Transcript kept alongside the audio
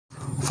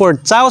for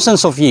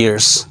thousands of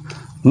years,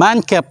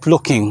 man kept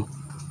looking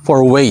for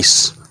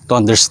ways to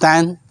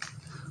understand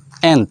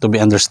and to be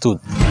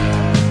understood.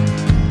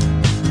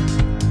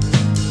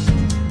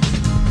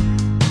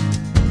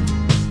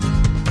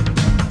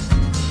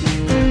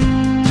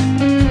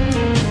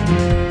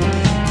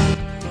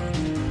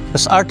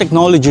 As our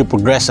technology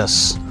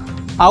progresses,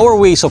 our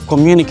ways of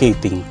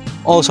communicating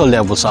also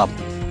levels up.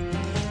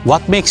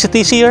 What makes it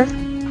easier?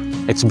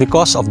 It's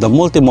because of the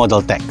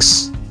multimodal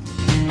text.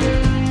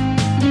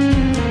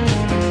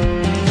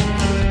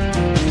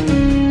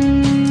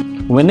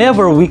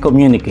 Whenever we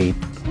communicate,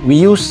 we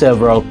use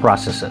several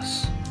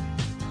processes.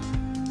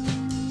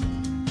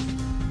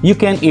 You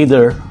can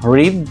either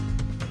read,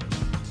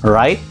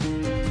 write,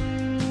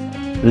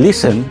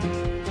 listen,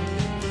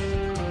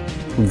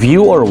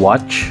 view or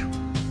watch,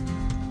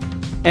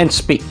 and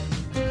speak.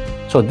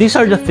 So these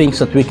are the things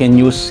that we can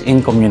use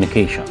in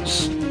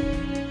communications.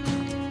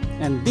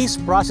 And these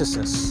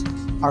processes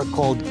are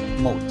called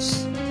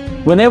modes.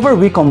 Whenever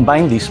we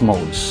combine these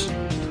modes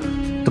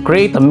to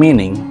create a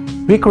meaning,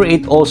 we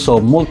create also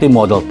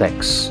multimodal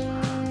text.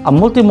 A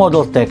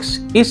multimodal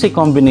text is a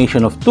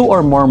combination of two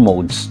or more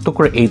modes to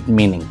create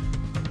meaning.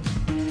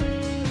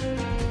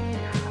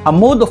 A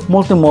mode of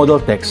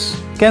multimodal text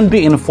can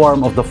be in the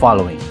form of the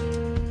following.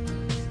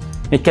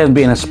 It can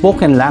be in a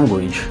spoken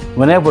language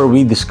whenever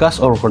we discuss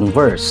or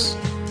converse.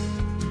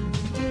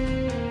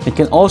 It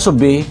can also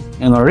be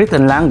in a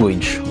written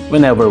language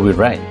whenever we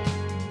write.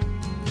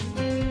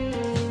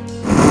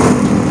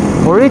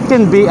 Or it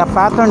can be a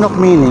pattern of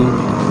meaning,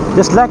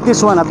 just like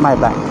this one at my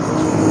back.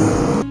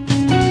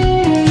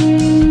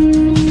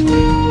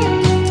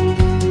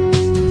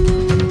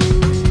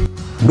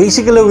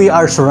 Basically, we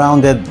are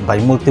surrounded by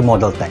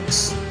multimodal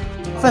text.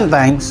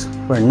 Oftentimes,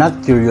 we're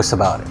not curious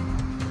about it.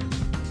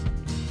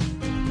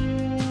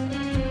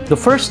 The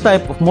first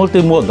type of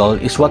multimodal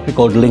is what we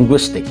call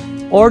linguistic,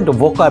 or the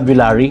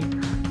vocabulary,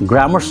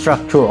 grammar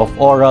structure of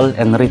oral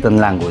and written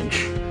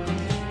language.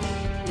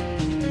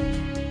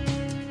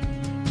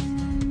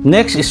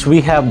 Next is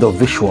we have the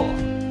visual,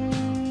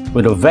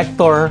 with a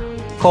vector,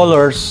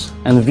 colors,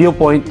 and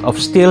viewpoint of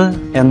still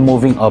and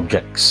moving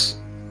objects.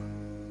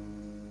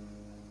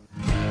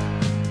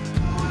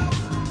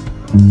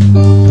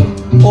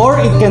 Or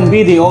it can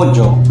be the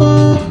audio,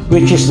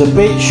 which is the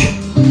pitch,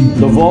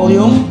 the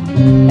volume,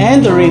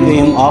 and the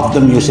rhythm of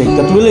the music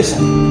that we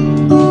listen.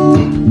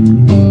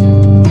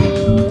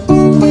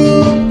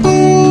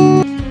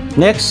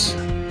 Next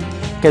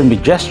can be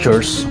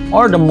gestures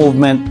or the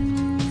movement,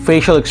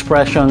 facial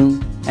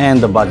expression, and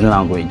the body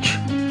language.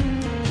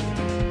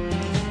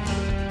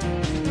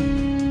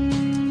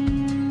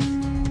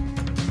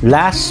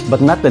 Last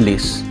but not the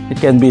least, it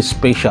can be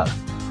spatial,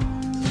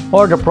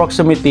 or the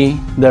proximity,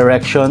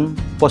 direction,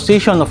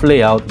 position of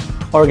layout,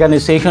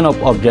 organization of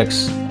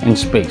objects in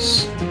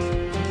space.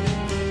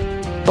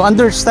 To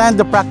understand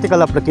the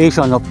practical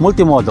application of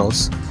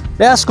multimodals,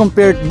 let us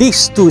compare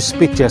these two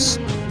speeches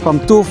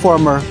from two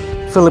former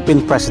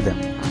Philippine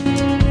presidents.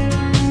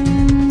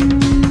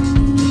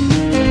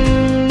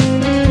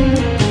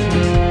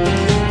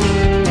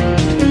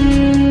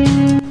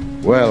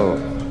 Well,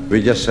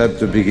 we just have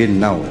to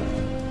begin now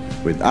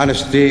with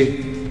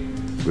honesty,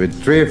 with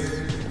thrift,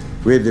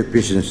 with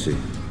efficiency.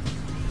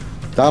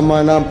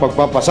 Tama na ang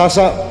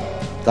pagpapasasa,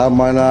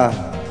 tama na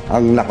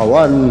ang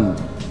nakawan,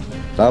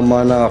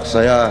 tama na ang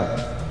aksaya,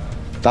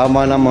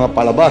 tama na ang mga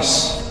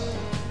palabas.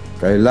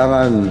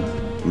 Kailangan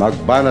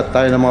magbanat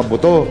tayo ng mga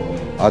buto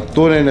at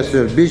tunay na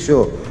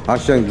serbisyo ang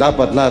siyang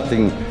dapat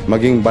nating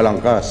maging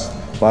balangkas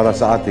para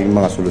sa ating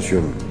mga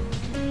solusyon.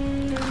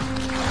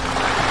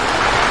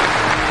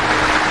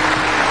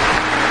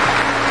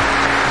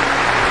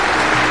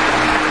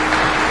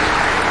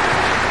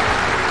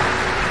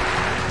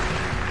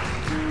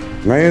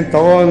 Ngayong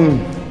taon,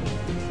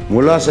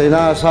 mula sa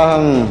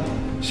inaasahang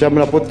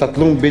 73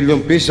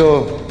 bilyong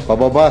piso,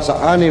 pababa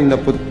sa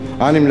 60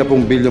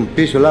 bilyong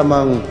piso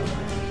lamang,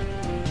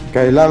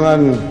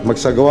 kailangan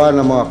magsagawa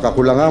ng mga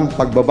kakulangang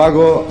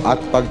pagbabago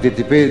at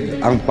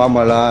pagtitipid ang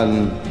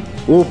pamahalaan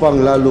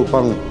upang lalo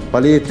pang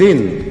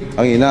palitin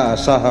ang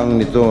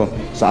inaasahang nito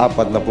sa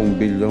 40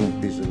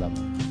 bilyong piso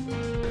lamang.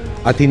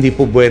 At hindi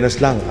po buenas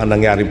lang ang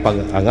nangyaring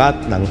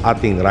pag-angat ng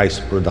ating rice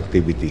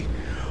productivity.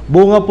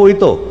 Bunga po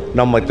ito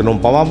ng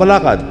matinong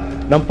pamamalakad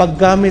ng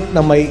paggamit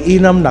ng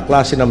maiinam na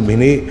klase ng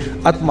bini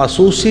at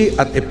masusi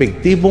at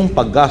epektibong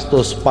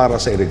paggastos para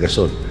sa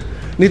irigasyon.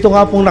 Nito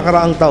nga pong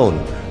nakaraang taon,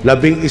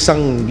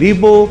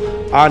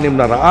 11,611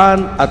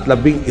 at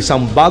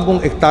 11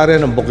 bagong ektarya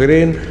ng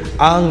bukirin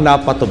ang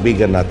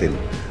napatubigan natin.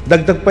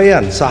 Dagdag pa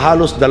yan sa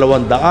halos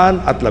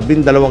 212,000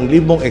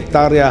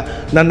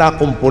 hektarya na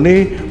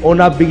nakumpuni o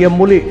nabigyan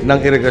muli ng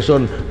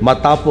irigasyon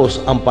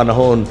matapos ang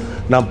panahon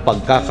ng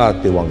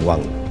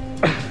pagkakatiwangwang.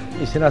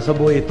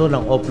 Isinasabuhay ito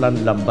ng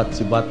Oplan Lambat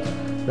Sibat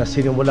na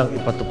sinimulang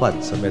ipatupad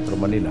sa Metro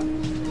Manila.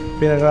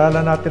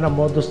 Pinag-aralan natin ang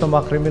modus ng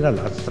mga kriminal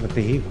at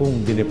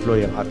stratehikong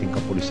dineploy ang ating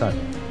kapulisan.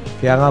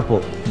 Kaya nga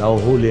po,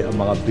 nahuhuli ang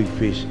mga big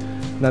fish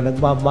na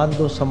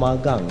nagmamando sa mga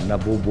gang na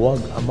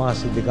bubuwag ang mga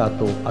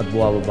sindikato at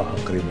buwababa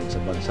ang krimen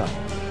sa bansa.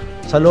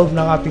 Sa loob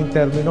ng ating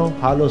termino,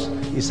 halos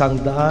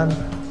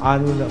 163,000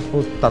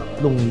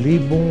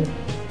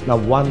 na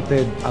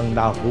wanted ang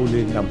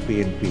nahuli ng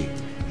PNP.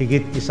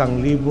 Higit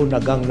 1,000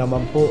 na gang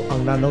naman po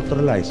ang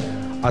na-neutralize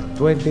at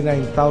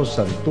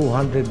 29,294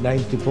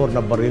 na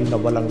baril na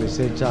walang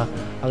lisensya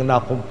ang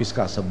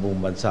nakumpiska sa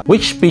buong bansa.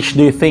 Which speech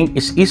do you think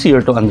is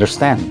easier to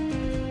understand?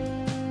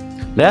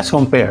 Let's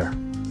compare.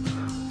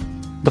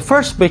 The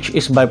first speech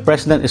is by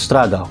President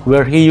Estrada,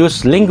 where he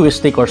used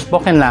linguistic or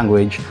spoken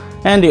language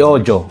and the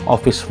audio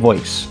of his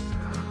voice.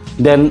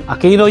 Then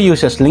Aquino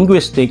uses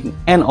linguistic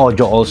and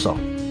audio also,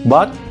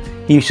 but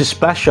he uses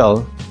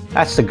special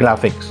as the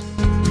graphics.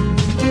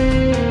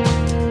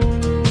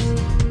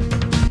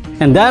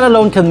 And that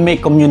alone can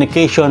make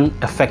communication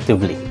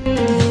effectively.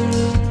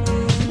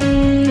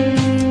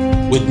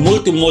 With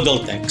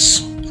multimodal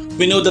text,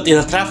 we know that in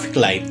a traffic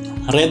light,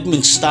 red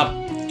means stop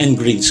and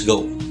greens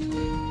go.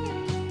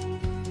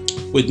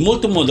 With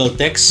multimodal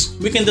text,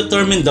 we can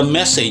determine the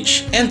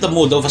message and the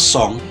mood of a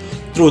song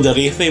through the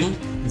rhythm,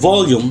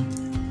 volume,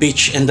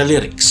 pitch, and the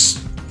lyrics.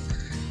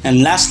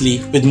 And lastly,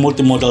 with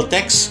multimodal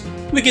text,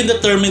 we can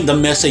determine the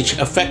message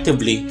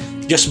effectively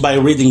just by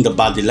reading the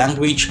body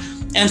language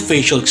and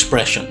facial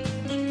expression.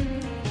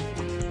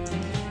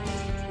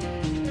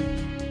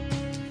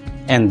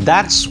 And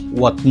that's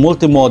what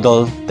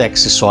multimodal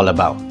text is all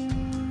about.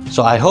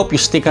 So I hope you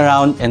stick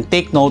around and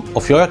take note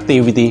of your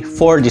activity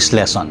for this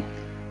lesson.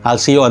 I'll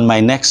see you on my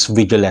next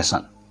video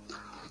lesson.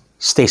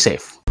 Stay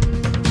safe.